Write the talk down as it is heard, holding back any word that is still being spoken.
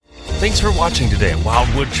Thanks for watching today at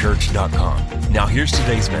wildwoodchurch.com. Now here's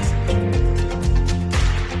today's message.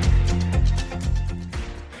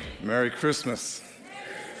 Merry Christmas.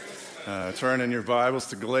 Turn in your Bibles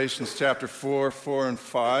to Galatians chapter 4 and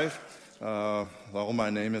 5. My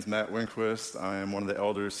name is Matt Winquist. I am one of the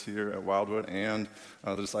elders here at Wildwood and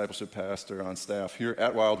the discipleship pastor on staff here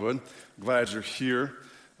at Wildwood. Glad you're here.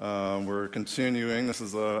 We're continuing. This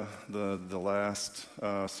is the last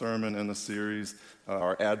sermon in the series,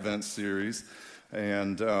 our Advent series.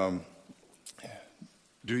 And do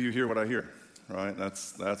you hear what I hear? Right?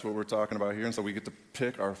 That's what we're talking about here. And so we get to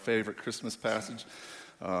pick our favorite Christmas passage.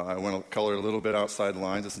 I went to color a little bit outside the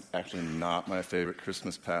lines. This is actually not my favorite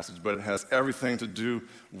Christmas passage, but it has everything to do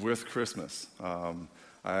with Christmas.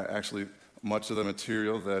 Much of the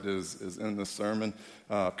material that is in this sermon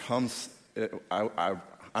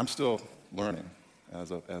I'm still learning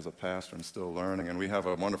as a pastor. I'm still learning, and we have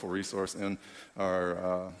a wonderful resource in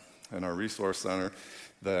our resource center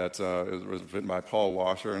that was written by Paul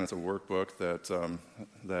Washer, and it's a workbook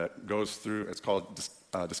that goes through. It's called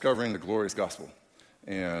Discovering the Glorious Gospel,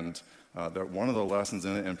 and that one of the lessons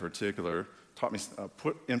in it in particular taught me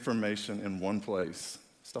put information in one place,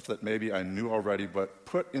 stuff that maybe I knew already, but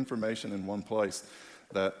put information in one place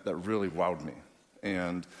that really wowed me,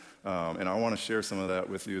 and I want to share some of that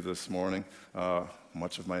with you this morning.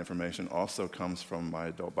 Much of my information also comes from my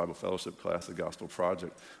adult Bible fellowship class, the Gospel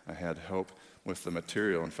Project. I had help with the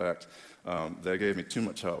material. In fact, they gave me too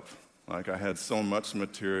much help. Like, I had so much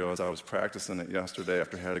material as I was practicing it yesterday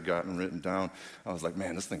after I had it gotten written down. I was like,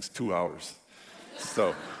 man, this thing's 2 hours.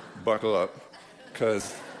 So buckle up,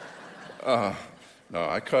 because no,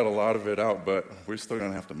 I cut a lot of it out, but we're still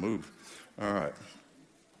going to have to move. All right.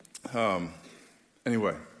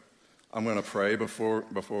 Anyway, I'm going to pray before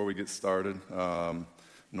we get started.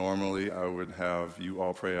 Normally, I would have you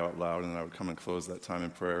all pray out loud, and I would come and close that time in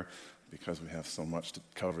prayer. Because we have so much to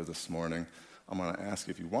cover this morning, I'm going to ask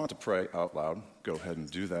you, if you want to pray out loud, go ahead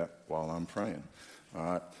and do that while I'm praying. All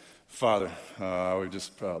right. Father, we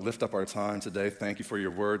just lift up our time today. Thank you for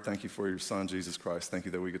your word. Thank you for your son, Jesus Christ. Thank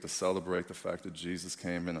you that we get to celebrate the fact that Jesus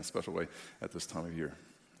came in a special way at this time of year.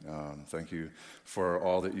 Thank you for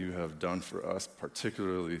all that you have done for us,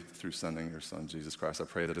 particularly through sending your son, Jesus Christ. I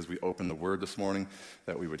pray that as we open the word this morning,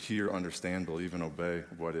 that we would hear, understand, believe, and obey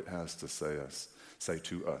what it has to say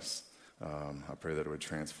to us. I pray that it would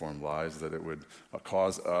transform lives, that it would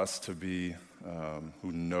cause us to be,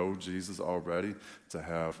 who know Jesus already, to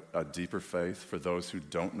have a deeper faith. For those who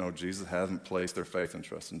don't know Jesus, haven't placed their faith and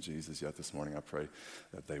trust in Jesus yet this morning, I pray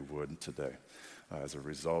that they would today as a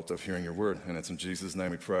result of hearing your word. And it's in Jesus'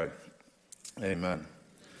 name we pray. Amen.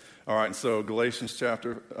 All right, so Galatians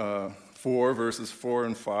chapter 4, verses 4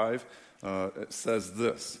 and 5, it says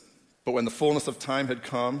this. But when the fullness of time had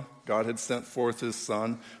come, God had sent forth his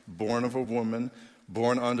Son, born of a woman,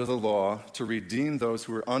 born under the law, to redeem those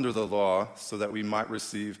who were under the law, so that we might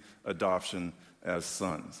receive adoption as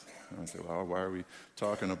sons. And I say, well, why are we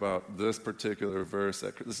talking about this particular verse?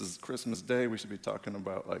 This is Christmas Day. We should be talking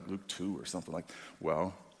about like Luke 2 or something like that.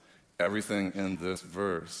 Well, everything in this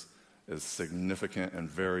verse is significant and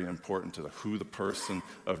very important to who the person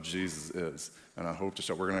of Jesus is. And I hope to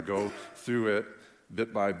show. We're going to go through it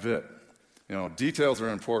bit by bit. You know, details are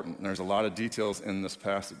important, and there's a lot of details in this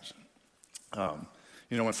passage.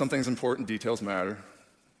 When something's important, details matter.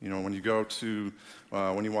 You know, when you go to,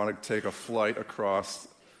 when you want to take a flight across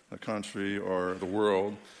the country or the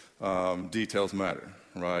world, details matter,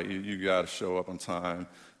 right? You got to show up on time.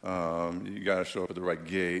 You got to show up at the right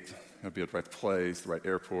gate. You got to be at the right place, the right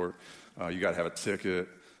airport. You got to have a ticket.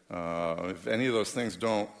 If any of those things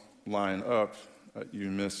don't line up, you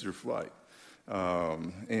miss your flight.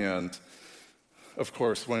 And of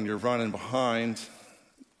course, when you're running behind,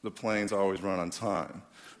 the planes always run on time.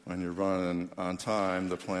 When you're running on time,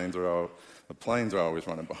 the planes are always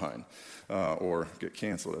running behind, or get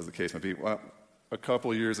canceled, as the case may be. Well, a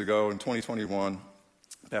couple years ago, in 2021,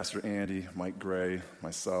 Pastor Andy, Mike Gray,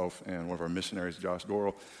 myself, and one of our missionaries, Josh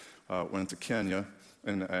Doral, went to Kenya,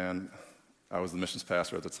 and I was the missions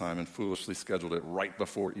pastor at the time, and foolishly scheduled it right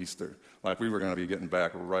before Easter. Like, we were going to be getting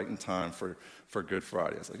back right in time for Good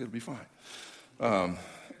Friday. I was like, it'll be fine.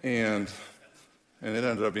 And it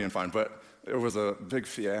ended up being fine. But it was a big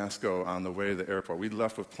fiasco on the way to the airport. We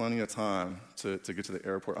left with plenty of time to get to the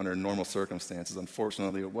airport under normal circumstances.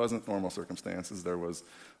 Unfortunately, it wasn't normal circumstances. There was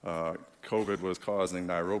COVID was causing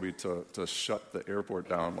Nairobi to shut the airport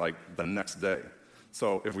down like the next day.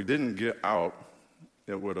 So if we didn't get out,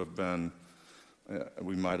 it would have been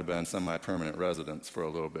we might have been semi-permanent residents for a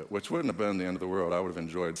little bit, which wouldn't have been the end of the world. I would have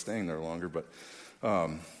enjoyed staying there longer, but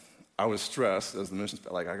I was stressed as the missions,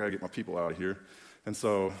 like, I got to get my people out of here. And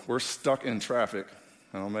so we're stuck in traffic.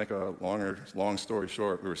 And I'll make a long story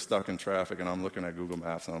short. We were stuck in traffic, and I'm looking at Google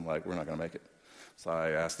Maps, and I'm like, we're not going to make it. So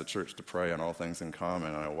I asked the church to pray on all things in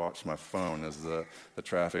common, and I watched my phone as the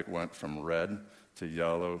traffic went from red to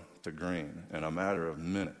yellow to green in a matter of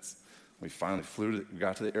minutes. We finally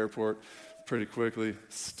got to the airport pretty quickly,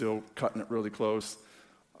 still cutting it really close.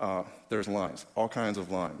 There's lines, all kinds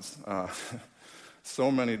of lines.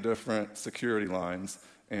 So many different security lines,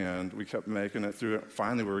 and we kept making it through it.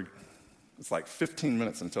 Finally, it's like 15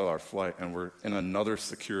 minutes until our flight, and we're in another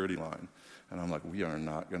security line. And I'm like, we are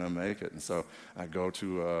not going to make it. And so I go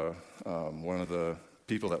to one of the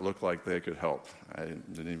people that looked like they could help. I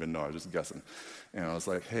didn't even know, I was just guessing. And I was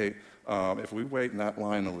like, hey, if we wait in that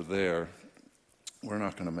line over there, we're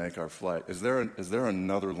not going to make our flight. Is there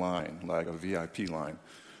another line, like a VIP line?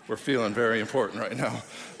 We're feeling very important right now.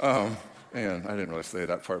 And I didn't really say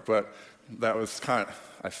that part, but that was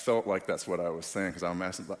I felt like that's what I was saying, because I'm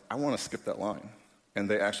asking, I want to skip that line. And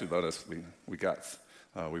they actually let us,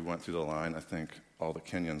 we went through the line. I think all the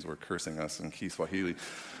Kenyans were cursing us in Kiswahili.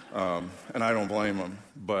 And I don't blame them,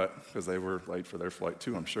 because they were late for their flight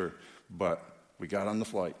too, I'm sure. But we got on the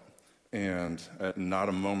flight, and not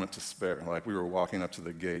a moment to spare. Like, we were walking up to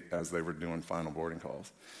the gate as they were doing final boarding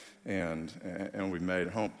calls. And we made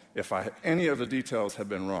it home. If any of the details had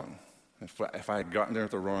been wrong, if I had gotten there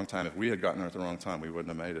at the wrong time, if we had gotten there at the wrong time, we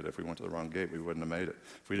wouldn't have made it. If we went to the wrong gate, we wouldn't have made it.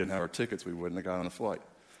 If we didn't have our tickets, we wouldn't have got on the flight.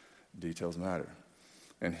 Details matter.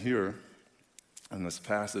 And here, in this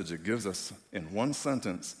passage, it gives us, in one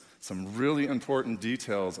sentence, some really important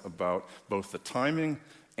details about both the timing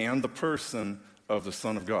and the person of the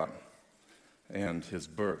Son of God and his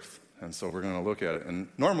birth. And so we're going to look at it. And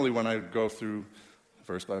normally when I go through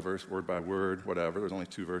verse by verse, word by word, whatever, there's only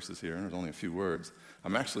 2 verses here, and there's only a few words.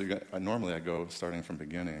 Normally I go starting from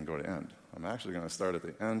beginning and go to end. I'm actually going to start at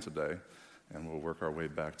the end today, and we'll work our way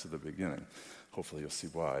back to the beginning. Hopefully you'll see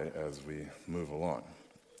why as we move along.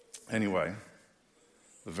 Anyway,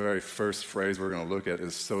 the very first phrase we're going to look at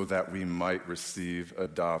is so that we might receive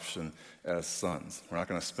adoption as sons. We're not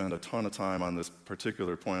going to spend a ton of time on this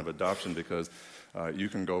particular point of adoption, because you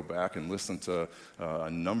can go back and listen to a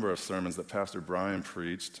number of sermons that Pastor Brian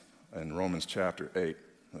preached in Romans chapter 8.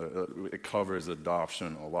 It covers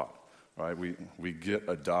adoption a lot, right? We get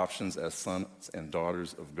adoptions as sons and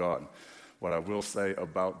daughters of God. What I will say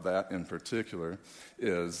about that in particular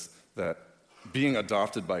is that being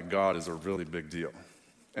adopted by God is a really big deal.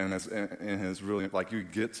 And it's really, like, you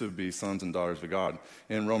get to be sons and daughters of God.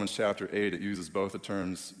 In Romans chapter 8, it uses both the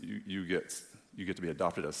terms you get to be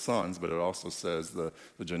adopted as sons, but it also says the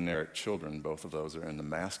generic children. Both of those are in the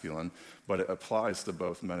masculine, but it applies to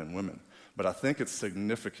both men and women. But I think it's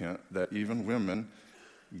significant that even women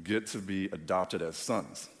get to be adopted as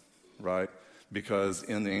sons, right? Because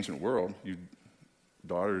in the ancient world,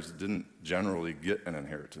 daughters didn't generally get an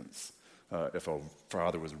inheritance. If a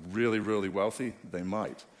father was really, really wealthy, they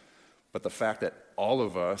might. But the fact that all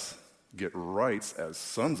of us get rights as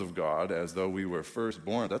sons of God, as though we were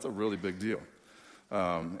firstborn, that's a really big deal.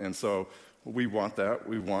 And so we want that.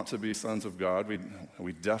 We want to be sons of God.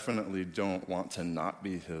 We definitely don't want to not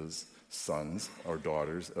be his sons or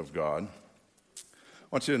daughters of God. I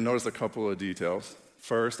want you to notice a couple of details.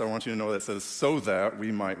 First, I want you to know that it says, so that we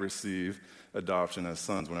might receive adoption as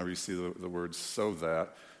sons. Whenever you see the word so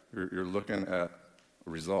that, you're looking at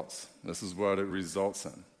results. This is what it results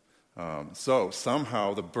in. So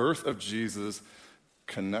somehow the birth of Jesus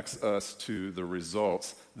connects us to the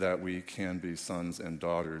results that we can be sons and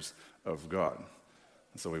daughters of God.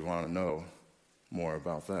 So we want to know more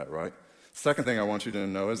about that, right? Second thing I want you to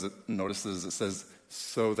know is it says,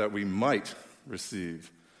 so that we might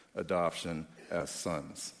receive adoption as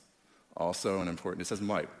sons. Also an important, it says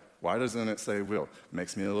might. Why doesn't it say will? It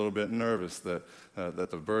makes me a little bit nervous that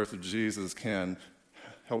the birth of Jesus can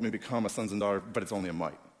help me become a sons and daughter, but it's only a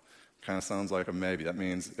might. Kind of sounds like a maybe. That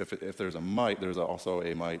means if there's a might, there's also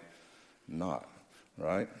a might not,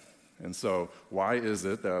 right? And so why is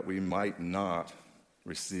it that we might not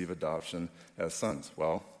receive adoption as sons?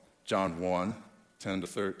 Well, John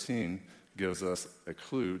 1:10-13 gives us a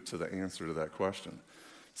clue to the answer to that question.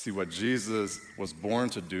 See, what Jesus was born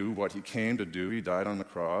to do, what he came to do, he died on the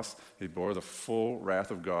cross. He bore the full wrath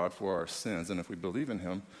of God for our sins. And if we believe in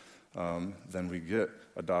him, then we get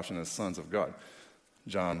adoption as sons of God.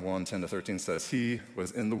 John 1:10-13 says, he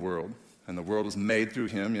was in the world, and the world was made through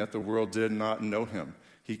him, yet the world did not know him.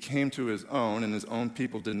 He came to his own, and his own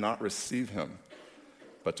people did not receive him.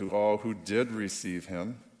 But to all who did receive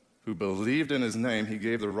him, who believed in his name, he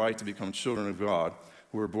gave the right to become children of God,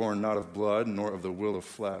 who were born not of blood, nor of the will of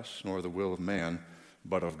flesh, nor of the will of man,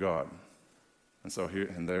 but of God. And so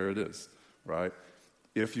here, and there it is, right?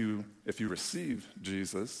 if you receive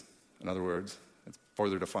Jesus, in other words, it's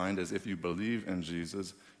further defined as if you believe in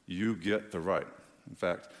Jesus, you get the right. In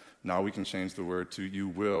fact, now we can change the word to you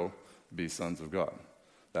will be sons of God.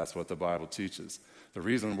 That's what the Bible teaches. The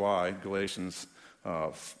reason why Galatians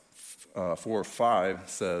 4:5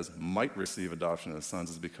 says might receive adoption as sons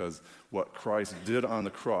is because what Christ did on the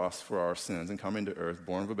cross for our sins and coming to earth,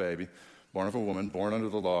 born of a baby, born of a woman, born under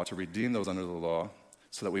the law, to redeem those under the law,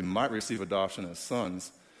 so that we might receive adoption as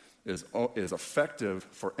sons, is effective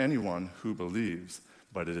for anyone who believes,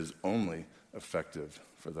 but it is only effective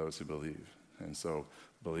for those who believe. And so,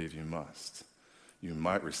 believe you must. You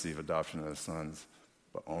might receive adoption as sons,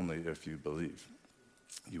 but only if you believe.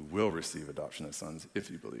 You will receive adoption as sons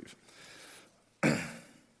if you believe.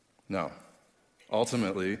 Now,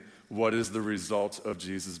 ultimately, what is the result of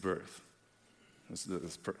Jesus' birth?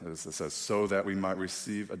 This says, so that we might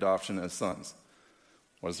receive adoption as sons.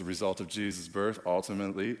 What is the result of Jesus' birth?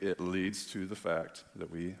 Ultimately, it leads to the fact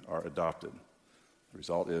that we are adopted. The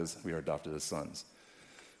result is we are adopted as sons.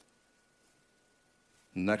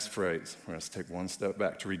 Next phrase, we're going to take one step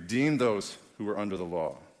back. To redeem those who were under the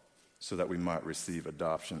law, so that we might receive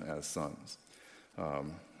adoption as sons.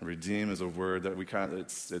 Redeem is a word that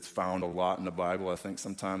it's found a lot in the Bible. I think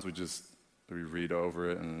sometimes we read over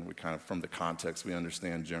it and we kind of, from the context, we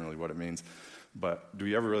understand generally what it means. But do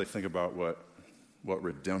we ever really think about what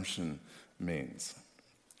redemption means?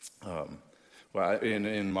 Well,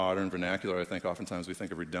 in modern vernacular, I think oftentimes we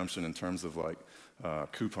think of redemption in terms of like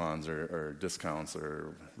coupons or discounts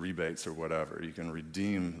or rebates or whatever. You can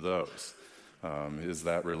redeem those. Is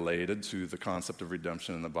that related to the concept of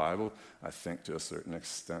redemption in the Bible? I think to a certain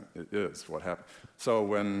extent it is. What happened? So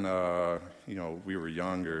when we were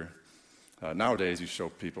younger, nowadays you show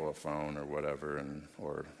people a phone or whatever,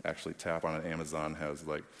 or actually tap on it. Amazon has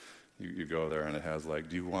like, you go there and it has like,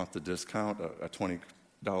 do you want the discount? A $20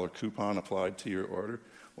 coupon applied to your order?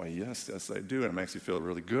 Why, yes, I do. And it makes you feel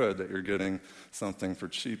really good that you're getting something for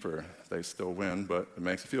cheaper. They still win, but it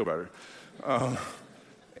makes you feel better.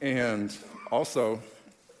 And also,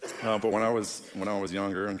 but when I was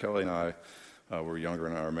younger, and Kelly and I were younger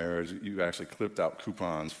in our marriage, you actually clipped out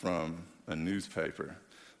coupons from a newspaper.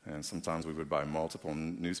 And sometimes we would buy multiple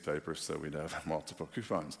newspapers so we'd have multiple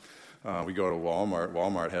coupons. We go to Walmart.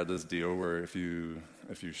 Walmart had this deal where if you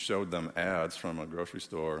showed them ads from a grocery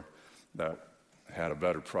store that had a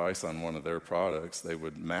better price on one of their products, they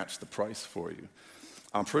would match the price for you.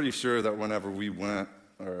 I'm pretty sure that whenever we went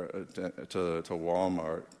to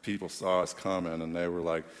Walmart, people saw us coming and they were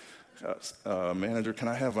like, manager, can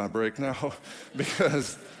I have my break now?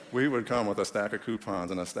 Because we would come with a stack of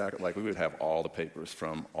coupons and we would have all the papers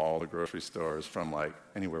from all the grocery stores from like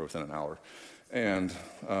anywhere within an hour. And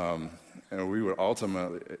we would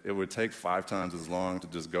ultimately, it would take 5 times as long to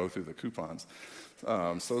just go through the coupons.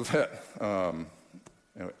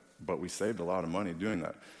 But we saved a lot of money doing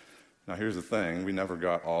that. Now here's the thing, we never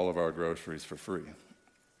got all of our groceries for free.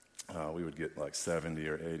 We would get like 70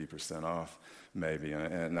 or 80% off maybe,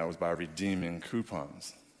 and that was by redeeming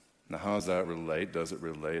coupons. Now how does that relate? Does it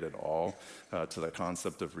relate at all to the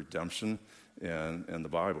concept of redemption in the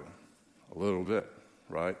Bible? A little bit,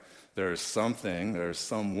 right? There's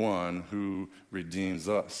someone who redeems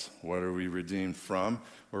us. What are we redeemed from?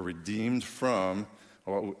 We're redeemed from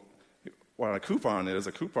what a coupon is.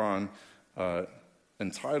 A coupon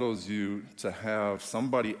entitles you to have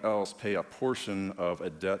somebody else pay a portion of a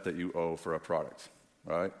debt that you owe for a product,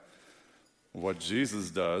 right? What Jesus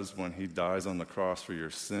does when he dies on the cross for your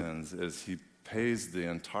sins is he pays the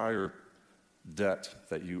entire debt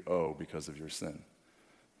that you owe because of your sin,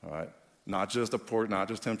 all right? Not just 10%,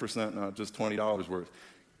 not just $20 worth.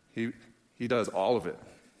 He does all of it.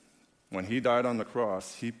 When he died on the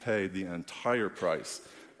cross, he paid the entire price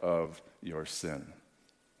of your sin.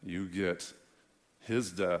 You get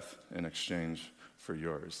his death in exchange for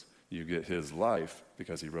yours. You get his life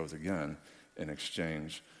because he rose again in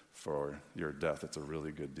exchange for your death. It's a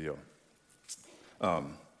really good deal.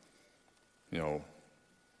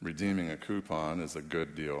 Redeeming a coupon is a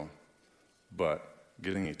good deal, but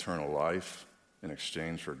getting eternal life in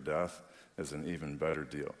exchange for death is an even better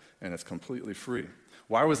deal. And it's completely free.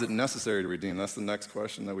 Why was it necessary to redeem? That's the next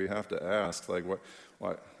question that we have to ask. Like,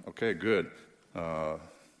 why? Okay, good.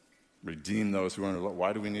 Redeem those who are under the law.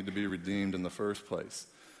 Why do we need to be redeemed in the first place?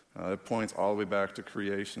 It points all the way back to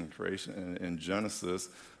creation. Creation in Genesis,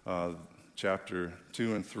 chapter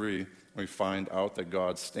 2 and 3, we find out that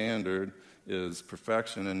God's standard is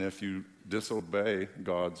perfection, and if you disobey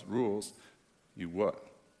God's rules, you what?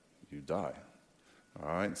 You die. All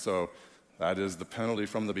right, so that is the penalty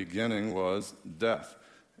from the beginning was death.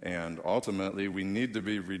 And ultimately, we need to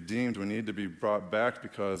be redeemed. We need to be brought back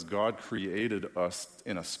because God created us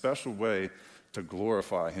in a special way to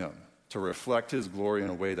glorify him, to reflect his glory in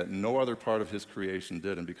a way that no other part of his creation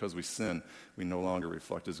did. And because we sin, we no longer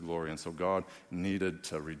reflect his glory. And so God needed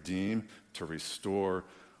to redeem, to restore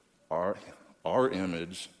our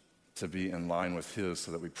image to be in line with his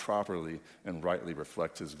so that we properly and rightly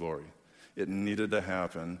reflect his glory. It needed to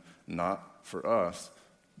happen not for us,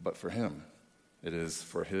 but for him. It is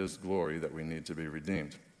for his glory that we need to be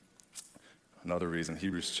redeemed. Another reason,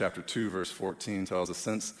 Hebrews chapter 2, verse 14 tells us,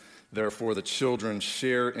 since therefore the children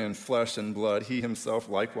share in flesh and blood, he himself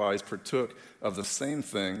likewise partook of the same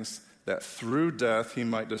things, that through death he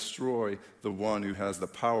might destroy the one who has the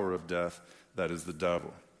power of death, that is the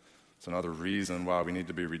devil. So another reason why we need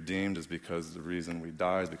to be redeemed is because the reason we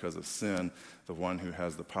die is because of sin. The one who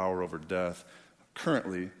has the power over death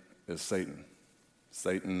currently is Satan.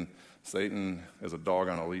 Satan is a dog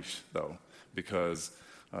on a leash, though, because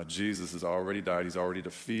Jesus has already died. He's already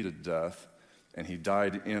defeated death, and he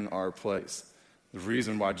died in our place. The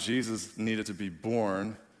reason why Jesus needed to be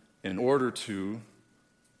born in order to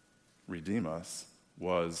redeem us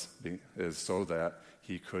is so that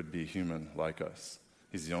he could be human like us.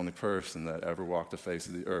 He's the only person that ever walked the face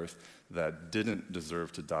of the earth that didn't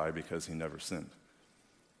deserve to die because he never sinned.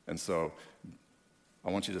 And so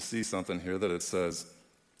I want you to see something here that it says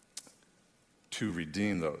to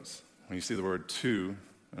redeem those. When you see the word to,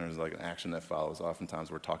 and there's like an action that follows,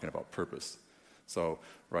 oftentimes we're talking about purpose. So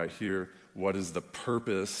right here, what is the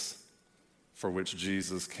purpose for which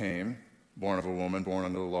Jesus came, born of a woman, born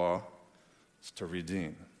under the law? It's to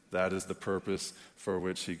redeem. That is the purpose for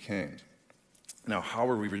which he came. Now, how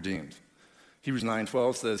are we redeemed? Hebrews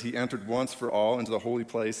 9:12 says, he entered once for all into the holy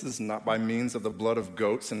places, not by means of the blood of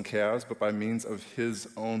goats and calves, but by means of his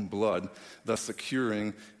own blood, thus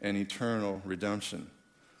securing an eternal redemption.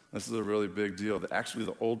 This is a really big deal. Actually,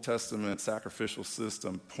 the Old Testament sacrificial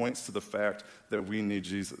system points to the fact that we need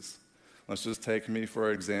Jesus. Let's just take me,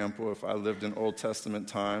 for example. If I lived in Old Testament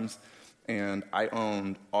times and I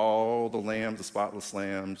owned all the lambs, the spotless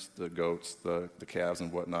lambs, the goats, the calves,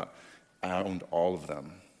 and whatnot, I owned all of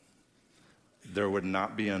them. There would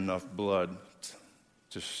not be enough blood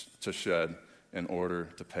to shed in order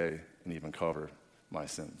to pay and even cover my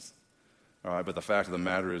sins. All right, but the fact of the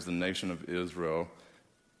matter is the nation of Israel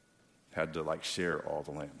had to share all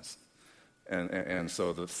the lambs. And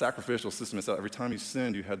so the sacrificial system is that every time you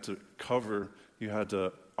sinned, you had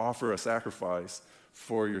to offer a sacrifice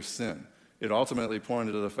for your sin. It ultimately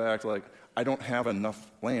pointed to the fact, I don't have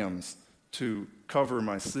enough lambs to cover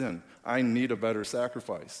my sin. I need a better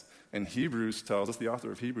sacrifice. And Hebrews tells us, the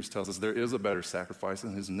author of Hebrews tells us, there is a better sacrifice,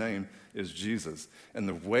 and his name is Jesus. And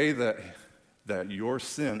the way that your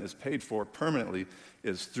sin is paid for permanently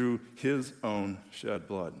is through his own shed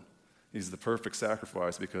blood. He's the perfect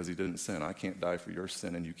sacrifice because he didn't sin. I can't die for your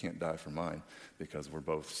sin, and you can't die for mine because we're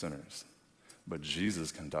both sinners. But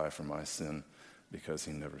Jesus can die for my sin because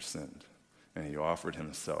he never sinned. And he offered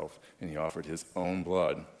himself, and he offered his own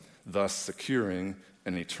blood, thus securing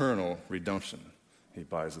an eternal redemption. He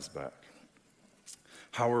buys us back.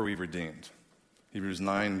 How are we redeemed? Hebrews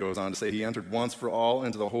 9 goes on to say, he entered once for all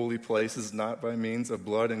into the holy places, not by means of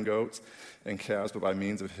blood and goats and calves, but by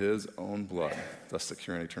means of his own blood, thus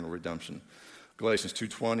securing eternal redemption. Galatians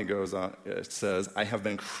 2:20 goes on, it says, I have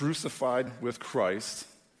been crucified with Christ,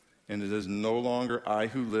 and it is no longer I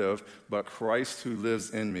who live, but Christ who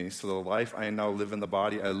lives in me. So the life I now live in the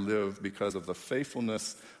body, I live because of the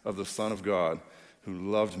faithfulness of the Son of God, who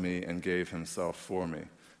loved me and gave himself for me.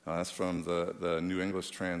 That's from the New English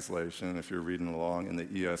translation. If you're reading along in the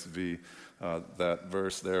ESV, that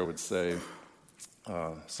verse there would say,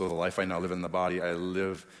 so the life I now live in the body, I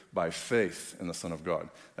live by faith in the Son of God.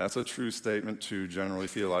 That's a true statement too. Generally,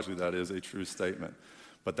 theologically, that is a true statement.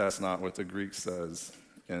 But that's not what the Greek says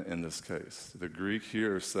in this case. The Greek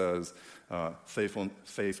here says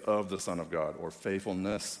faith of the Son of God, or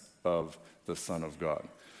faithfulness of the Son of God.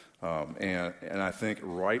 And I think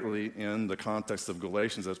rightly in the context of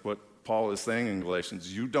Galatians, that's what Paul is saying in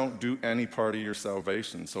Galatians. You don't do any part of your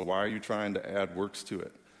salvation, so why are you trying to add works to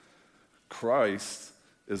it? Christ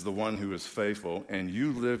is the one who is faithful, and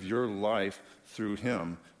you live your life through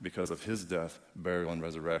him because of his death, burial, and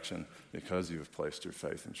resurrection, because you have placed your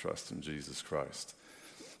faith and trust in Jesus Christ.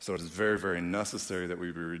 So it is very, very necessary that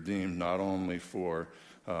we be redeemed, not only for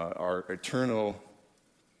our eternal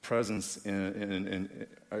presence in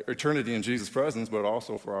eternity in Jesus' presence, but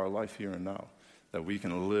also for our life here and now, that we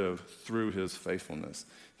can live through his faithfulness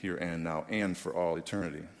here and now and for all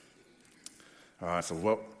eternity. All right, so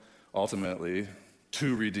what ultimately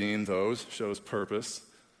to redeem those shows purpose.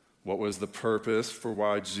 What was the purpose for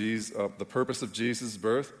the purpose of Jesus'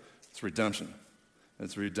 birth? It's redemption.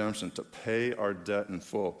 It's redemption, to pay our debt in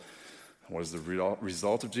full. What is the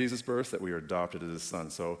result of Jesus' birth? That we are adopted as his son.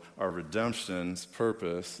 So our redemption's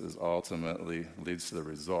purpose is ultimately leads to the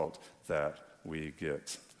result that we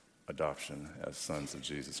get adoption as sons of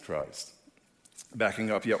Jesus Christ. Backing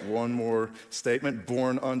up yet one more statement,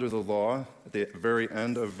 born under the law. At the very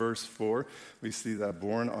end of verse 4, we see that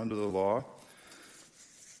born under the law.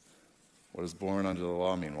 What does born under the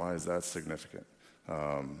law mean? Why is that significant?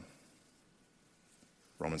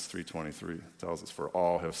 Romans 3:23 tells us, for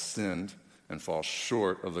all have sinned and fall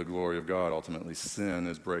short of the glory of God. Ultimately, sin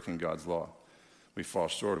is breaking God's law. We fall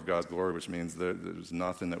short of God's glory, which means there's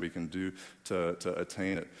nothing that we can do to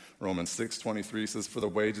attain it. Romans 6:23 says, for the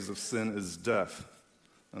wages of sin is death.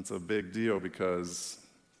 That's a big deal because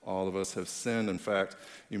all of us have sinned. In fact,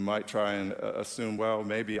 you might try and assume, well,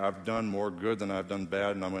 maybe I've done more good than I've done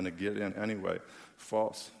bad, and I'm going to get in anyway.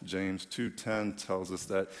 False. James 2:10 tells us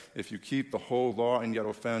that if you keep the whole law and yet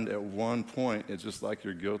offend at one point, it's just like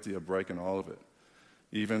you're guilty of breaking all of it.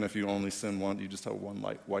 Even if you only sin one, you just have one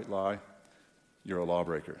white lie, you're a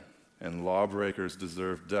lawbreaker. And lawbreakers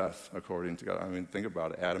deserve death, according to God. I mean, think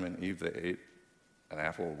about it. Adam and Eve, they ate an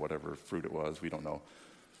apple, whatever fruit it was, we don't know.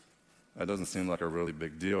 That doesn't seem like a really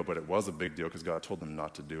big deal, but it was a big deal because God told them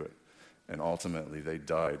not to do it. And ultimately, they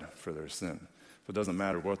died for their sin. So it doesn't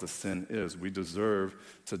matter what the sin is. We deserve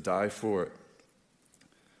to die for it.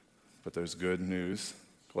 But there's good news.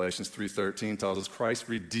 Galatians 3:13 tells us Christ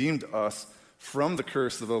redeemed us from the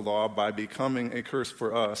curse of the law by becoming a curse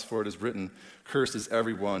for us, for it is written, cursed is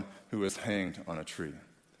everyone who is hanged on a tree.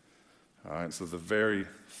 All right, so the very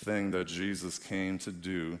thing that Jesus came to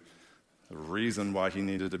do, the reason why he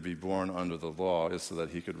needed to be born under the law is so that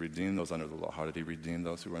he could redeem those under the law. How did he redeem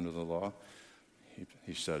those who were under the law?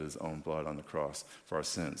 He shed his own blood on the cross for our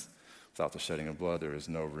sins. Without the shedding of blood, there is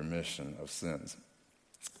no remission of sins.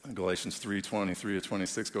 Galatians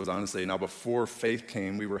 3:23-26 goes on to say, now before faith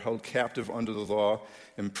came, we were held captive under the law,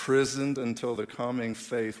 imprisoned until the coming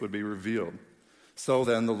faith would be revealed. So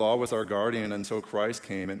then, the law was our guardian until Christ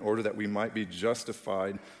came in order that we might be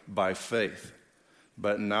justified by faith.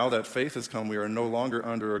 But now that faith has come, we are no longer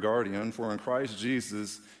under a guardian, for in Christ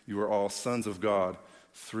Jesus you are all sons of God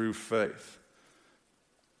through faith.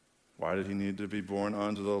 Why did he need to be born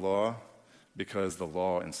under the law? Because the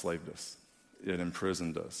law enslaved us. It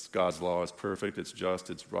imprisoned us. God's law is perfect, it's just,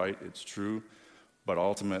 it's right, it's true, but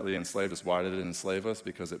ultimately enslaved us. Why did it enslave us?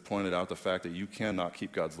 Because it pointed out the fact that you cannot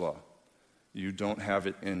keep God's law. You don't have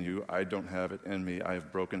it in you. I don't have it in me. I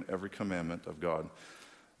have broken every commandment of God,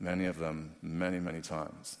 many of them, many, many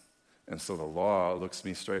times. And so the law looks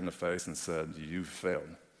me straight in the face and said, you've failed.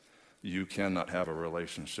 You cannot have a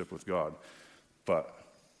relationship with God. But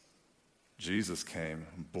Jesus came,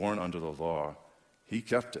 born under the law. He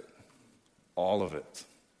kept it, all of it.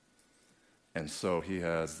 And so he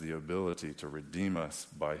has the ability to redeem us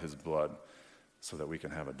by his blood so that we can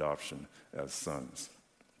have adoption as sons.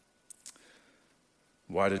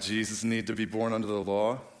 Why did Jesus need to be born under the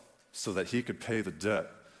law? So that he could pay the debt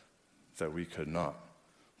that we could not.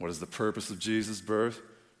 What is the purpose of Jesus' birth?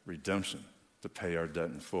 Redemption, to pay our debt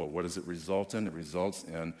in full. What does it result in? It results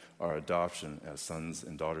in our adoption as sons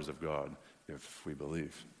and daughters of God, if we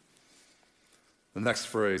believe. The next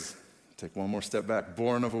phrase, take one more step back,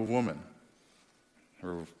 born of a woman.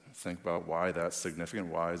 Or think about why that's significant.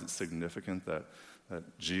 Why is it significant that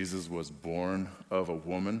Jesus was born of a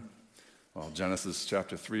woman? Well, Genesis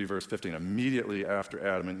chapter 3, verse 15, immediately after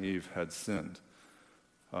Adam and Eve had sinned,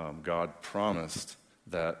 God promised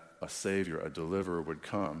that a Savior, a deliverer would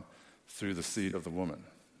come through the seed of the woman,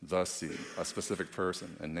 the seed, a specific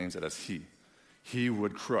person, and names it as he. He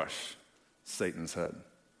would crush Satan's head.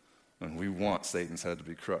 And we want Satan's head to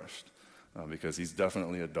be crushed because he's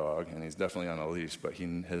definitely a dog and he's definitely on a leash, but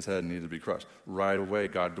his head needed to be crushed. Right away,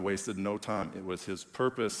 God wasted no time. It was his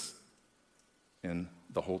purpose in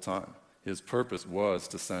the whole time. His purpose was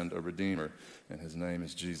to send a Redeemer, and his name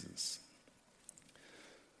is Jesus.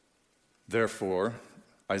 Therefore,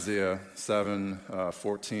 Isaiah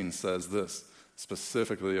 7:14 says this,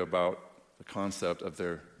 specifically about the concept of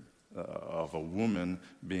a woman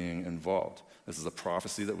being involved. This is a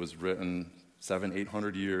prophecy that was written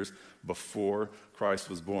 700-800 years before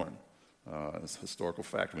Christ was born. It's a historical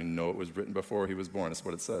fact. We know it was written before he was born. That's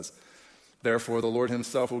what it says. Therefore, the Lord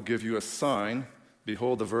himself will give you a sign.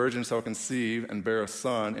 Behold, the virgin shall conceive and bear a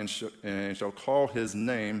son, and shall call his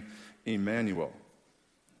name Emmanuel.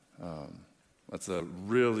 That's a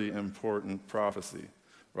really important prophecy,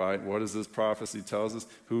 right? What does this prophecy tell us?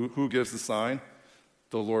 Who gives the sign?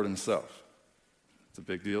 The Lord himself. It's a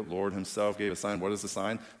big deal. Lord himself gave a sign. What is the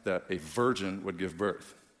sign? That a virgin would give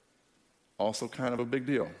birth. Also kind of a big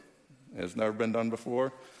deal. It's never been done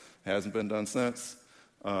before. Hasn't been done since.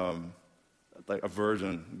 Like a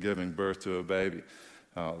virgin giving birth to a baby.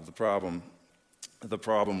 The problem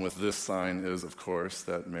with this sign is, of course,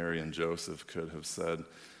 that Mary and Joseph could have said,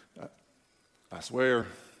 I swear,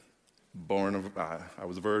 I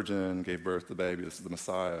was a virgin, gave birth to the baby, this is the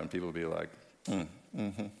Messiah, and people would be like,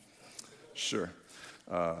 sure.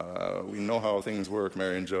 We know how things work,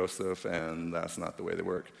 Mary and Joseph, and that's not the way they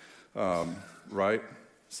work, right?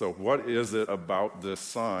 So what is it about this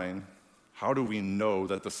sign? How do we know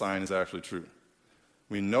that the sign is actually true?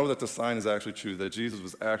 We know that the sign is actually true, that Jesus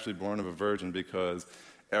was actually born of a virgin, because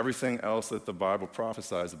everything else that the Bible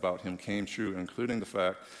prophesies about him came true, including the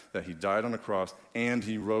fact that he died on the cross and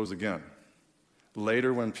he rose again.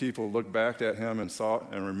 Later, when people looked back at him and saw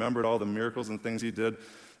and remembered all the miracles and things he did,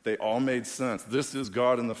 they all made sense. This is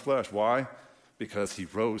God in the flesh. Why? Because he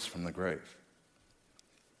rose from the grave.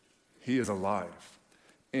 He is alive.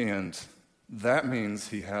 And that means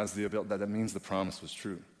he has the ability, that means the promise was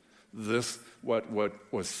true. This, what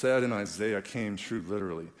was said in Isaiah came true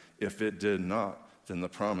literally. If it did not, then the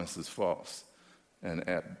promise is false. And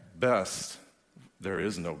at best, there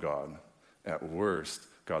is no God. At worst,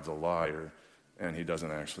 God's a liar, and he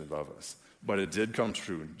doesn't actually love us. But it did come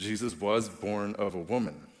true. Jesus was born of a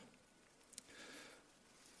woman.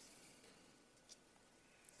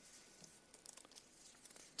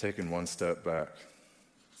 Taking one step back.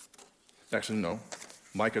 Actually, no.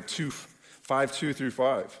 Micah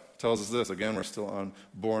 5:2-5 tells us this. Again, we're still on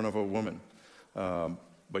born of a woman.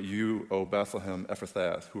 But you, O Bethlehem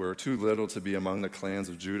Ephrathah, who are too little to be among the clans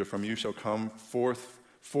of Judah, from you shall come forth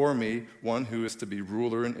for me one who is to be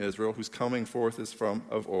ruler in Israel, whose coming forth is from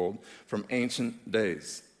of old, from ancient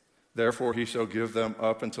days. Therefore he shall give them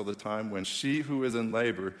up until the time when she who is in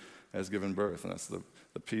labor has given birth. And that's the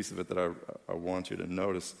piece of it that I want you to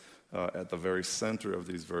notice at the very center of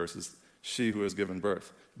these verses. She who has given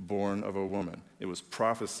birth, born of a woman. It was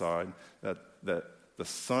prophesied that the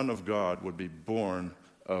Son of God would be born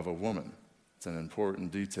of a woman. It's an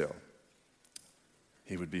important detail.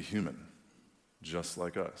 He would be human, just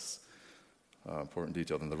like us. Important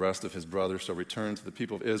detail. Then the rest of his brothers shall return to the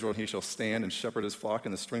people of Israel, and he shall stand and shepherd his flock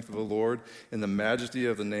in the strength of the Lord, in the majesty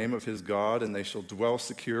of the name of his God, and they shall dwell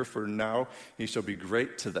secure, for now he shall be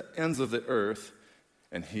great to the ends of the earth,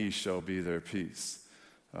 and he shall be their peace.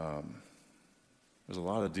 There's a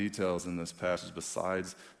lot of details in this passage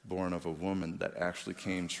besides born of a woman that actually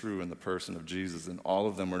came true in the person of Jesus, and all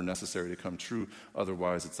of them were necessary to come true.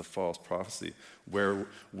 Otherwise, it's a false prophecy. Where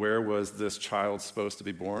was this child supposed to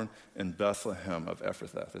be born? In Bethlehem of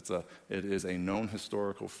Ephrathah. It is a known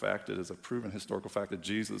historical fact. It is a proven historical fact that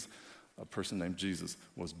Jesus, a person named Jesus,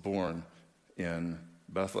 was born in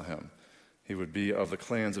Bethlehem. He would be of the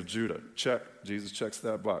clans of Judah. Check. Jesus checks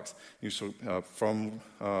that box. You shall, from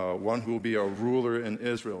one who will be a ruler in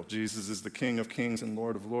Israel. Jesus is the King of kings and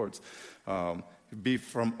Lord of lords. Be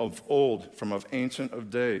from of old, from of ancient of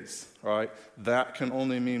days. All right? That can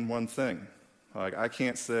only mean one thing. Like, I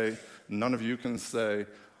can't say, none of you can say,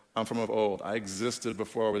 I'm from of old. I existed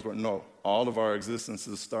before I was born. No, all of our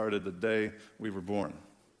existences started the day we were born.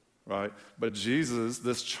 Right? But Jesus,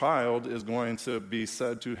 this child, is going to be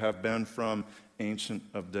said to have been from ancient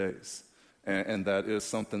of days. And that is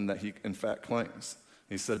something that he, in fact, claims.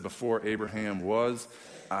 He said, before Abraham was,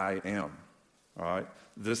 I am. All right?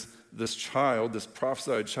 This child, this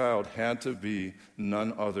prophesied child, had to be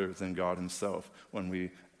none other than God himself when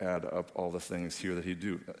we add up all the things here that he'd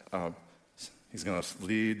do. He's going to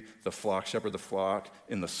lead the flock, shepherd the flock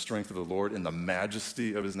in the strength of the Lord, in the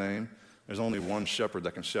majesty of his name. There's only one shepherd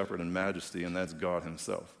that can shepherd in majesty, and that's God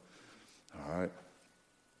himself. All right.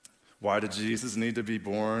 Why did Jesus need to be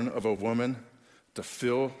born of a woman? To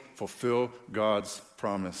fulfill God's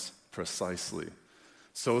promise precisely,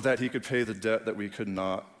 so that he could pay the debt that we could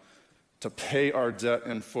not, to pay our debt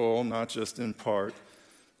in full, not just in part,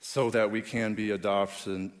 so that we can be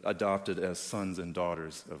adopted as sons and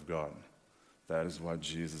daughters of God. That is why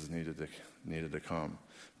Jesus needed to come.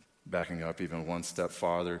 Backing up even one step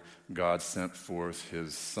farther, God sent forth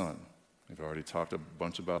his Son. We've already talked a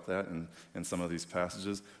bunch about that in some of these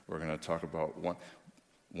passages. We're going to talk about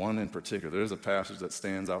one in particular. There's a passage that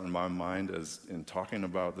stands out in my mind as in talking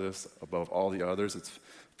about this above all the others. It's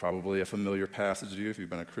probably a familiar passage to you if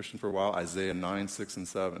you've been a Christian for a while, Isaiah 9, 6, and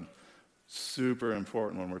 7. Super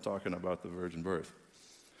important when we're talking about the virgin birth.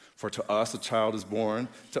 For to us a child is born,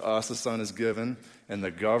 to us a son is given, and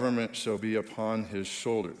the government shall be upon his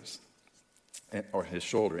shoulders,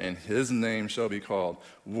 and his name shall be called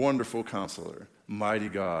Wonderful Counselor, Mighty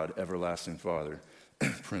God, Everlasting Father,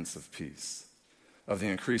 Prince of Peace. Of the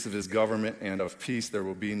increase of his government and of peace there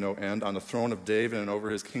will be no end, on the throne of David and over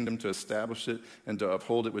his kingdom, to establish it and to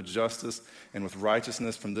uphold it with justice and with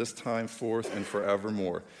righteousness from this time forth and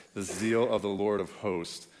forevermore. The zeal of the Lord of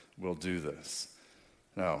hosts will do this.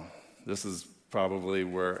 Now, this is probably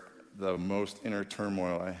where the most inner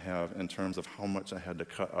turmoil I have in terms of how much I had to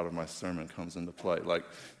cut out of my sermon comes into play. Like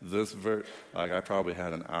this I probably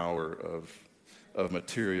had an hour of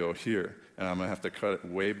material here, and I'm going to have to cut it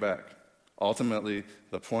way back. Ultimately,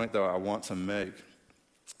 the point that I want to make,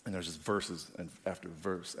 and there's just verses and after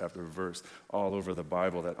verse after verse all over the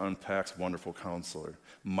Bible that unpacks wonderful counselor,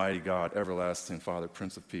 mighty God, everlasting Father,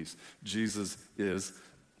 Prince of Peace. Jesus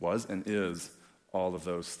was and is all of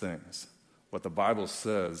those things. What the Bible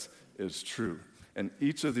says is true. And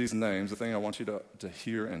each of these names, the thing I want you to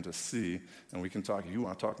hear and to see, and we can talk, you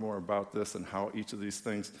want to talk more about this and how each of these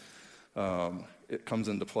things it comes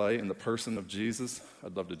into play in the person of Jesus.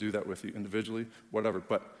 I'd love to do that with you individually, whatever.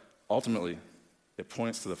 But ultimately, it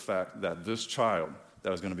points to the fact that this child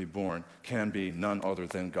that is going to be born can be none other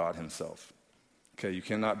than God himself. Okay, you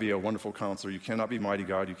cannot be a wonderful counselor, you cannot be mighty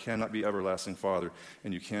God, you cannot be everlasting Father,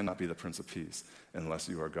 and you cannot be the Prince of Peace unless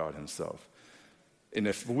you are God himself. And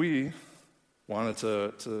if we wanted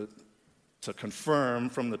to confirm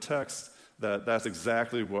from the text that that's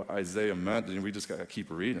exactly what Isaiah meant, then we just got to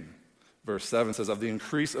keep reading. Verse 7 says, of the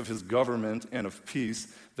increase of his government and of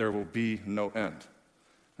peace, there will be no end.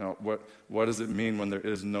 Now, what does it mean when there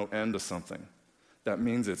is no end to something? That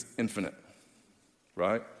means it's infinite,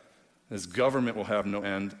 right? His government will have no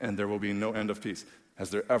end, and there will be no end of peace.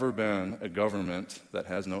 Has there ever been a government that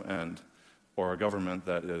has no end, or a government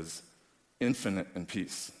that is infinite in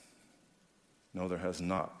peace? No, there has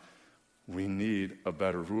not. We need a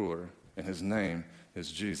better ruler, and his name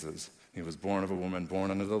is Jesus. He was born of a woman,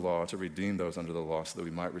 born under the law, to redeem those under the law so that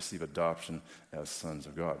we might receive adoption as sons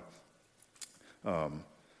of God.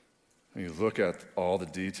 When you look at all the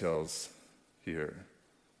details here,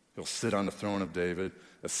 he'll sit on the throne of David,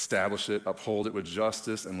 establish it, uphold it with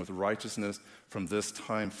justice and with righteousness from this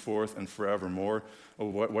time forth and forevermore.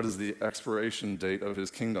 What is the expiration date of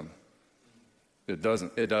his kingdom? It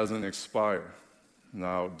doesn't expire.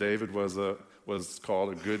 Now, David was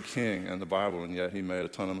called a good king in the Bible, and yet he made a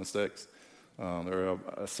ton of mistakes. There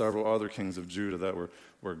are several other kings of Judah that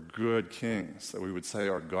were good kings that we would say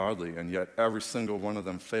are godly, and yet every single one of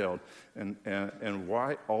them failed. And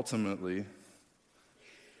why ultimately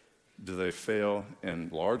do they fail? In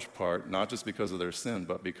large part, not just because of their sin,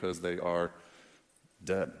 but because they are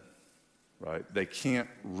dead. Right? They can't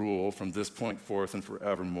rule from this point forth and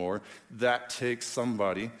forevermore. That takes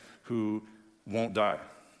somebody who won't die.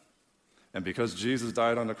 And because Jesus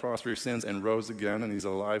died on the cross for your sins and rose again, and he's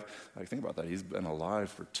alive, think about that. He's been alive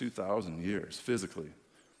for 2,000 years physically.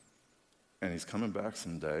 And he's coming back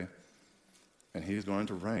someday, and he's going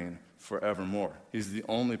to reign forevermore. He's the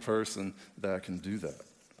only person that can do that.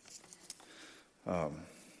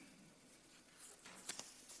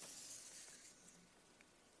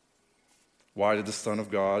 Why did the Son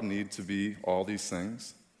of God need to be all these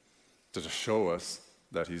things? To show us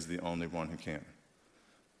that he's the only one who can.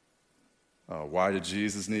 Why did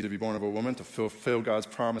Jesus need to be born of a woman? To fulfill God's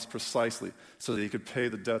promise precisely, so that he could pay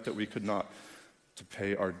the debt that we could not, to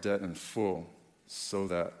pay our debt in full, so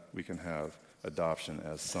that we can have adoption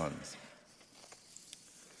as sons.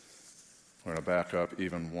 We're going to back up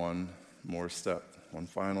even one more step, one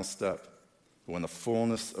final step. When the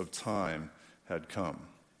fullness of time had come.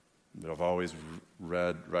 I've always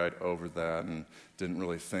read right over that and didn't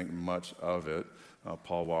really think much of it.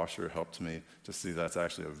 Paul Washer helped me to see that's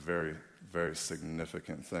actually a very, very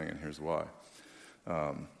significant thing, and here's why.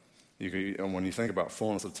 When you think about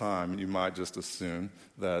fullness of time, you might just assume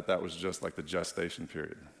that was just like the gestation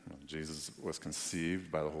period. Jesus was conceived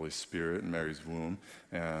by the Holy Spirit in Mary's womb,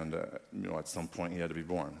 and at some point he had to be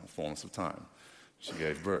born, the fullness of time. She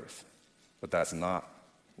gave birth. But that's not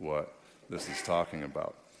what this is talking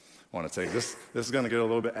about. I want to take this is going to get a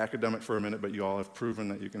little bit academic for a minute, but you all have proven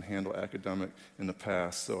that you can handle academic in the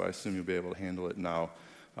past, so I assume you'll be able to handle it now.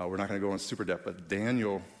 We're not going to go in super depth, but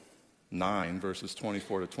Daniel 9, verses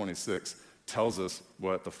 24 to 26, tells us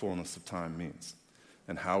what the fullness of time means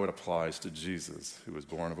and how it applies to Jesus, who was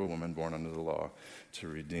born of a woman, born under the law, to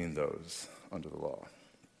redeem those under the law.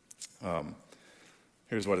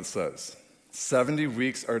 Here's what it says. 70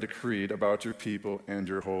 weeks are decreed about your people and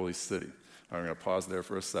your holy city. I'm going to pause there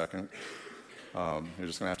for a second. You're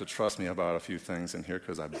just going to have to trust me about a few things in here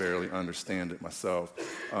because I barely understand it myself.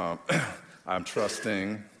 I'm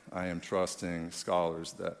trusting I am trusting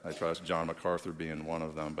scholars that I trust, John MacArthur being one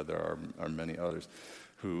of them, but there are many others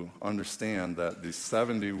who understand that the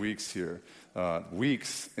 70 weeks here,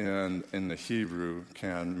 weeks in the Hebrew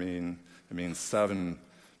can mean 7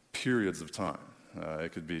 periods of time.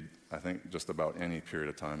 It could be, I think, just about any period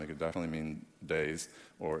of time. It could definitely mean days,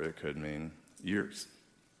 or it could mean years.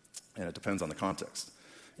 And it depends on the context.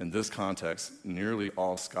 In this context, nearly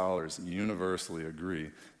all scholars universally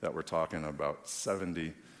agree that we're talking about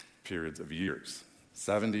 70 periods of years.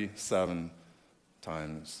 77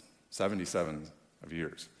 times 77 of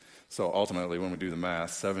years. So ultimately, when we do the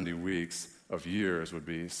math, 70 weeks of years would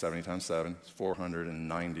be 70 times 7,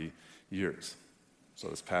 490 years. So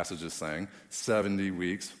this passage is saying 70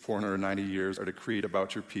 weeks, 490 years are decreed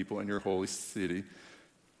about your people in your holy city.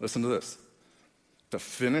 Listen to this. To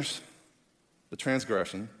finish the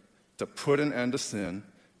transgression, to put an end to sin,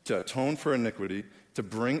 to atone for iniquity, to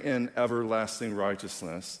bring in everlasting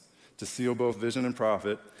righteousness, to seal both vision and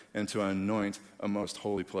prophet, and to anoint a most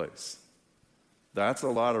holy place. That's a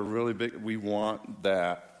lot of really big, we want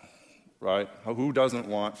that, right? Who doesn't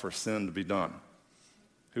want for sin to be done?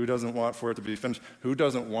 Who doesn't want for it to be finished? Who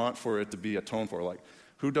doesn't want for it to be atoned for? Like,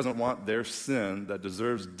 who doesn't want their sin that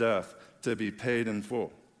deserves death to be paid in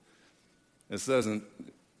full? It says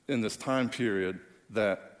in this time period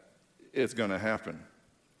that it's going to happen,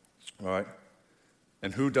 right?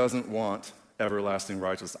 And who doesn't want everlasting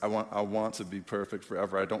righteousness? I want to be perfect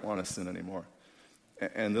forever. I don't want to sin anymore.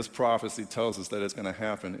 And this prophecy tells us that it's going to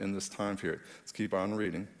happen in this time period. Let's keep on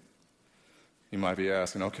reading. You might be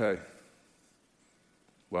asking, okay,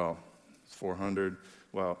 well, it's 400.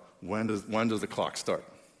 Well, when does the clock start?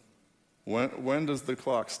 When does the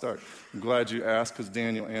clock start? I'm glad you asked, because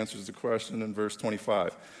Daniel answers the question in verse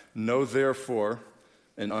 25. Know therefore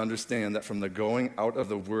and understand that from the going out of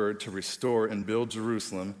the word to restore and build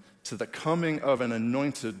Jerusalem to the coming of an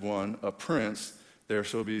anointed one, a prince, there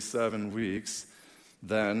shall be 7 weeks,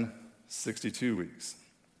 then 62 weeks.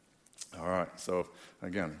 All right, so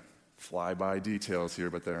again, fly-by details here,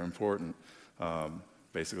 but they're important.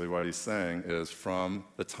 Basically what he's saying is from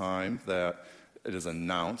the time that it is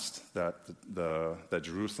announced that that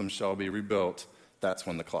Jerusalem shall be rebuilt, that's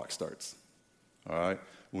when the clock starts. All right?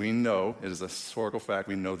 We know, it is a historical fact,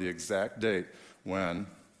 we know the exact date when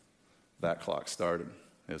that clock started.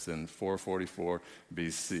 It's in 444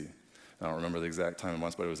 BC. I don't remember the exact time and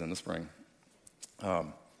months, but it was in the spring.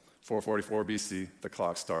 444 BC, the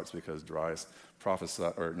clock starts because Darius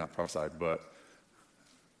prophesied, or not prophesied, but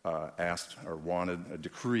asked or wanted,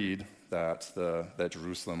 decreed that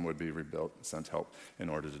Jerusalem would be rebuilt, sent help in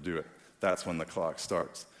order to do it. That's when the clock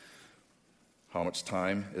starts. How much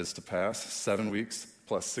time is to pass? 7 weeks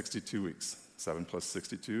plus 62 weeks. 7 plus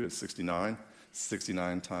 62 is 69.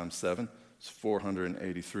 69 times 7 is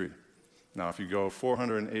 483. Now, if you go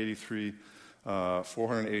 483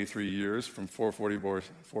 years from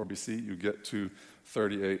 444 BC, you get to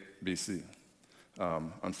 38 BC.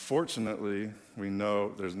 Unfortunately, we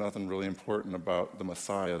know there's nothing really important about the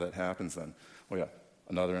Messiah that happens then. Well, yeah,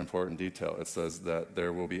 another important detail. It says that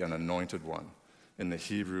there will be an anointed one. In the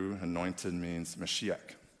Hebrew, anointed means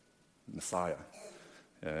Mashiach, Messiah.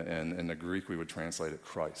 And in the Greek, we would translate it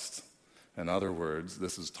Christ. In other words,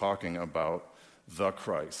 this is talking about the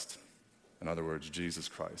Christ. In other words, Jesus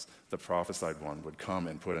Christ, the prophesied one, would come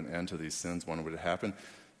and put an end to these sins. When would it happen?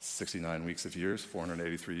 69 weeks of years,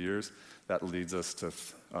 483 years. That leads us to,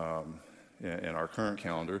 in our current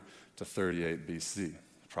calendar, to 38 BC.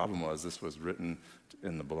 The problem was this was written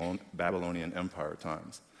in the Babylonian Empire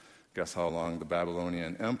times. Guess how long the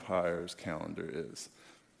Babylonian Empire's calendar is?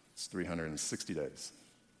 It's 360 days.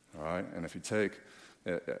 All right? And if you take,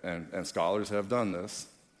 and scholars have done this,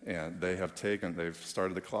 and they've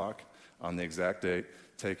started the clock on the exact date,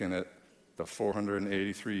 taken it the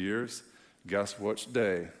 483 years. Guess which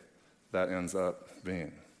day that ends up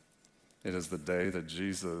being? It is the day that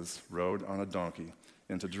Jesus rode on a donkey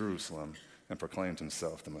into Jerusalem and proclaimed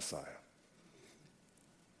himself the Messiah.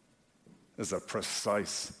 It's a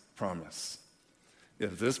precise promise.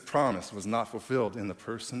 If this promise was not fulfilled in the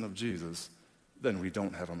person of Jesus, then we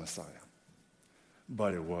don't have a Messiah.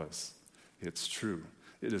 But it was. It's true.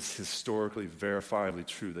 It is historically, verifiably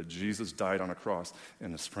true that Jesus died on a cross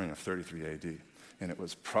in the spring of 33 AD. And it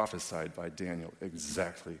was prophesied by Daniel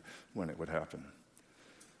exactly when it would happen.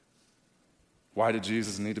 Why did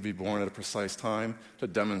Jesus need to be born at a precise time? To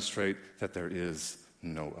demonstrate that there is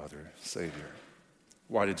no other Savior.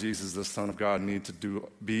 Why did Jesus, the Son of God, need to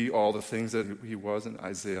be all the things that he was in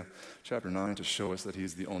Isaiah chapter 9 to show us that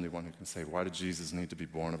he's the only one who can save? Why did Jesus need to be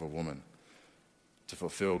born of a woman? to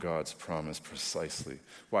fulfill God's promise precisely.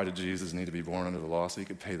 Why did Jesus need to be born under the law? So he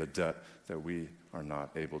could pay the debt that we are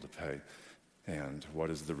not able to pay. And what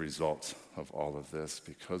is the result of all of this?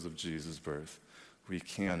 Because of Jesus' birth,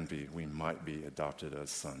 we might be adopted as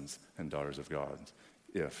sons and daughters of God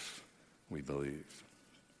if we believe.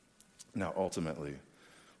 Now, ultimately,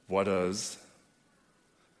 there's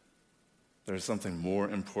something more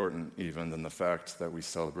important even than the fact that we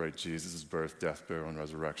celebrate Jesus' birth, death, burial, and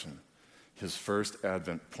resurrection. His first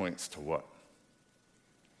advent points to what?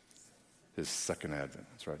 His second advent.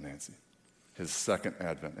 That's right, Nancy. His second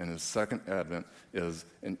advent. And his second advent is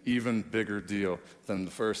an even bigger deal than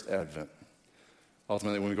the first advent.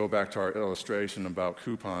 Ultimately, when we go back to our illustration about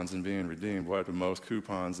coupons and being redeemed, what do most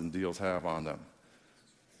coupons and deals have on them?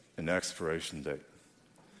 An expiration date.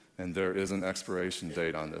 And there is an expiration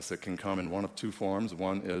date on this. It can come in one of two forms.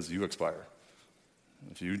 One is you expire.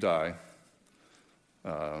 If you die,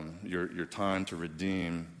 your time to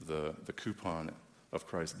redeem the coupon of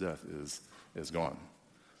Christ's death is gone.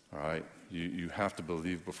 All right? You have to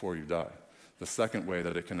believe before you die. The second way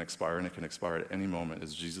that it can expire, and it can expire at any moment,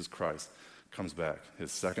 is Jesus Christ comes back.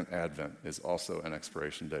 His second advent is also an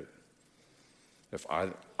expiration date. If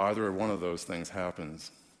either one of those things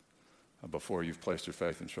happens before you've placed your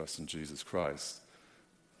faith and trust in Jesus Christ,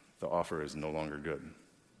 the offer is no longer good.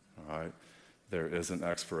 All right? There is an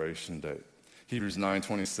expiration date. Hebrews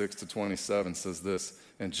 9:26-27 says this,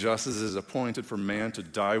 "And just as it is appointed for man to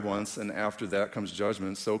die once, and after that comes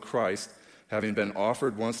judgment, so Christ, having been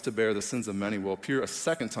offered once to bear the sins of many, will appear a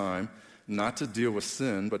second time, not to deal with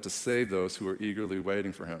sin, but to save those who are eagerly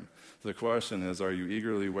waiting for him." The question is, are you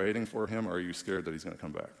eagerly waiting for him, or are you scared that he's going to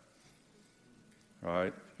come back? All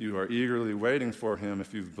right? You are eagerly waiting for him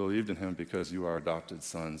if you've believed in him because you are adopted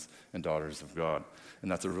sons and daughters of God. And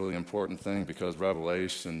that's a really important thing because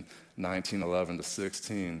Revelation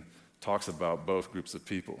 19:11-16 talks about both groups of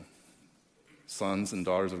people. Sons and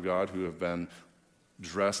daughters of God who have been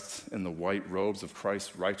dressed in the white robes of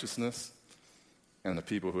Christ's righteousness, and the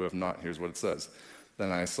people who have not. Here's what it says.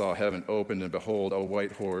 "Then I saw heaven opened, and behold, a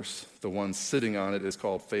white horse. The one sitting on it is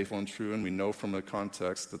called Faithful and True," and we know from the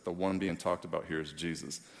context that the one being talked about here is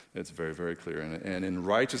Jesus. It's very, very clear. "And in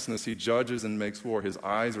righteousness he judges and makes war. His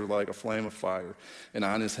eyes are like a flame of fire, and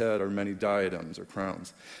on his head are many diadems," or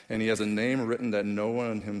crowns. "And he has a name written that no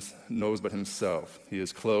one knows but himself. He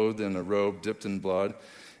is clothed in a robe dipped in blood,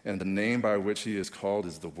 and the name by which he is called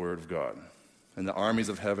is the Word of God. And the armies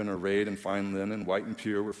of heaven, arrayed in fine linen, white and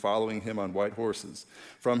pure, were following him on white horses.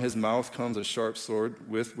 From his mouth comes a sharp sword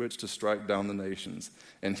with which to strike down the nations,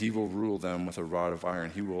 and he will rule them with a rod of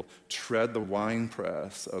iron. He will tread the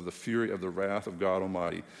winepress of the fury of the wrath of God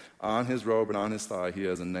Almighty. On his robe and on his thigh he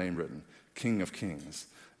has a name written, King of Kings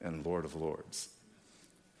and Lord of Lords."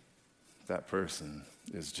 That person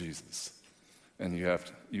is Jesus. And you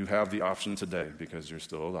have the option today, because you're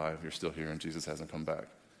still alive, you're still here, and Jesus hasn't come back.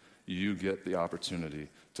 You get the opportunity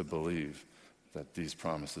to believe that these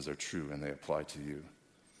promises are true and they apply to you.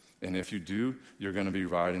 And if you do, you're going to be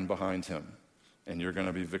riding behind him, and you're going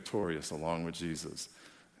to be victorious along with Jesus,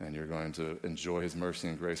 and you're going to enjoy his mercy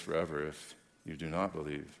and grace forever. If you do not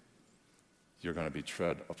believe, you're going to be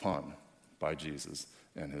tread upon by Jesus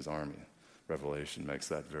and his army. Revelation makes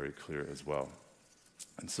that very clear as well.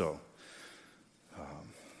 And so,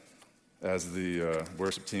 as the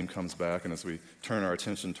worship team comes back and as we turn our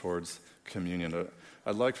attention towards communion,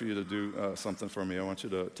 I'd like for you to do something for me. I want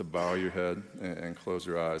you to bow your head and close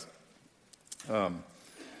your eyes. And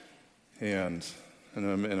in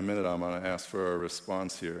a minute, I'm going to ask for a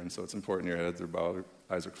response here. And so it's important your heads are bowed, your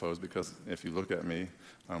eyes are closed, because if you look at me,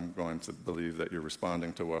 I'm going to believe that you're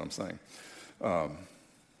responding to what I'm saying.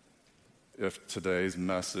 If today's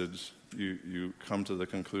message, you come to the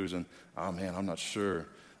conclusion, "Oh man, I'm not sure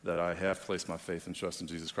that I have placed my faith and trust in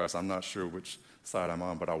Jesus Christ. I'm not sure which side I'm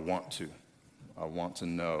on, but I want to. I want to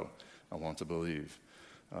know. I want to believe."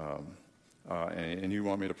 And you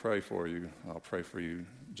want me to pray for you. I'll pray for you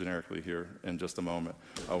generically here in just a moment.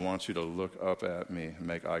 I want you to look up at me and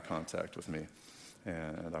make eye contact with me,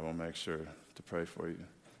 and I will make sure to pray for you.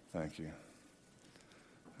 Thank you.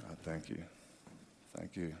 Thank you.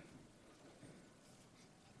 Thank you.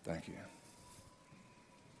 Thank you.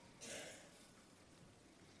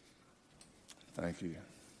 Thank you.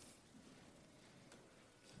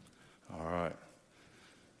 All right.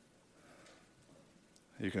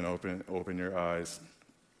 You can open your eyes.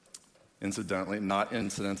 Incidentally, not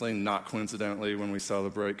coincidentally, when we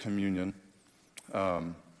celebrate communion,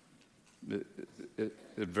 it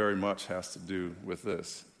very much has to do with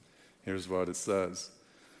this. Here's what it says.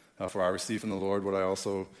 For I received from the Lord what I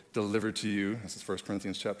also delivered to you. This is 1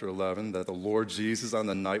 Corinthians chapter 11, that the Lord Jesus on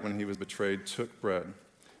the night when he was betrayed took bread. And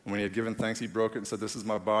when he had given thanks, he broke it and said, "This is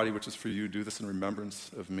my body, which is for you. Do this in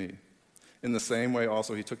remembrance of me." In the same way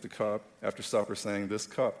also he took the cup after supper, saying, "This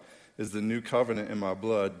cup is the new covenant in my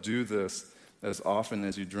blood. Do this as often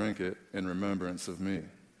as you drink it in remembrance of me.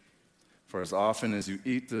 For as often as you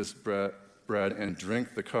eat this bread and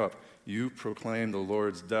drink the cup, you proclaim the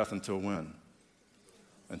Lord's death until when?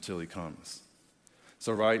 Until he comes."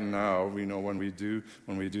 So right now, we know when we do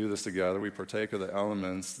this together, we partake of the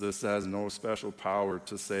elements. This has no special power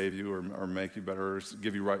to save you or make you better or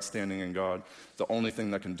give you right standing in God. The only thing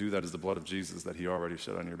that can do that is the blood of Jesus that he already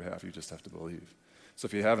shed on your behalf. You just have to believe. So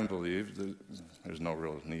if you haven't believed, there's no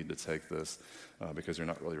real need to take this because you're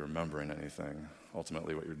not really remembering anything.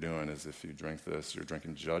 Ultimately, what you're doing is if you drink this, you're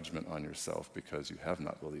drinking judgment on yourself because you have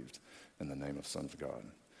not believed in the name of Son of God.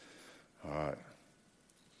 All right.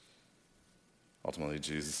 Ultimately,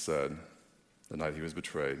 Jesus said, the night he was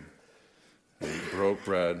betrayed, he broke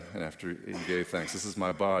bread, and after he gave thanks, "This is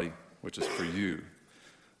my body, which is for you.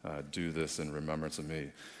 Do this in remembrance of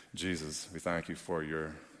me." Jesus, we thank you for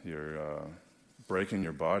your breaking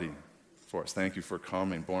your body for us. Thank you for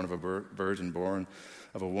coming, born of a virgin, born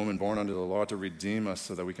of a woman, born under the law to redeem us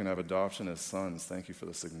so that we can have adoption as sons. Thank you for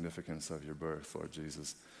the significance of your birth, Lord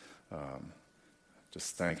Jesus.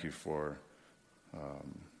 Just thank you for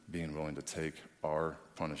being willing to take our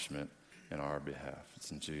punishment in our behalf.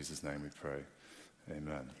 It's in Jesus' name we pray.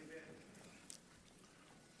 Amen.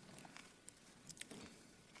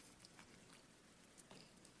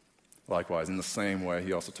 Likewise, in the same way,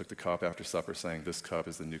 he also took the cup after supper, saying, "This cup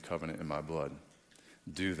is the new covenant in my blood.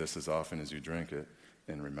 Do this as often as you drink it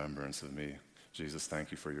in remembrance of me." Jesus,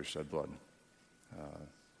 thank you for your shed blood.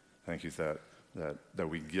 Thank you that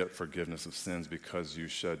we get forgiveness of sins because you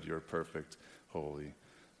shed your perfect, holy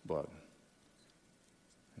blood.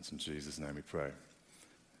 It's in Jesus' name we pray.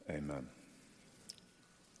 Amen.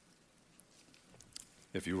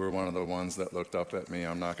 If you were one of the ones that looked up at me,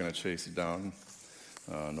 I'm not going to chase you down.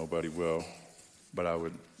 Nobody will. But I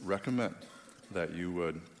would recommend that you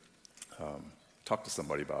would talk to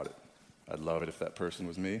somebody about it. I'd love it if that person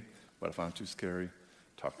was me, but if I'm too scary,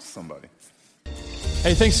 talk to somebody.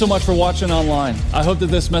 Hey, thanks so much for watching online. I hope that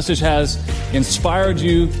this message has inspired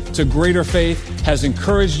you to greater faith, has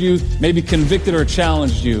encouraged you, maybe convicted or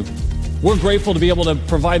challenged you. We're grateful to be able to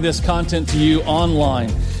provide this content to you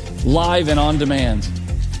online, live and on demand.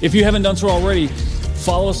 If you haven't done so already,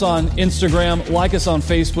 follow us on Instagram, like us on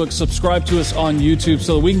Facebook, subscribe to us on YouTube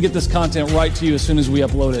so that we can get this content right to you as soon as we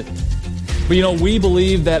upload it. But we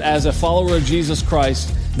believe that as a follower of Jesus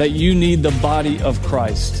Christ, that you need the body of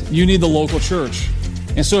Christ. You need the local church.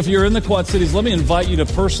 And so if you're in the Quad Cities, let me invite you to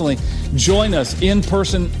personally join us in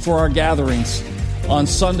person for our gatherings on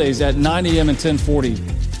Sundays at 9 a.m. and 10:40.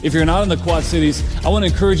 If you're not in the Quad Cities, I want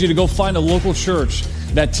to encourage you to go find a local church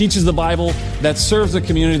that teaches the Bible, that serves the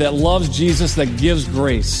community, that loves Jesus, that gives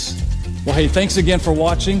grace. Well, hey, thanks again for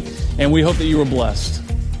watching, and we hope that you were blessed.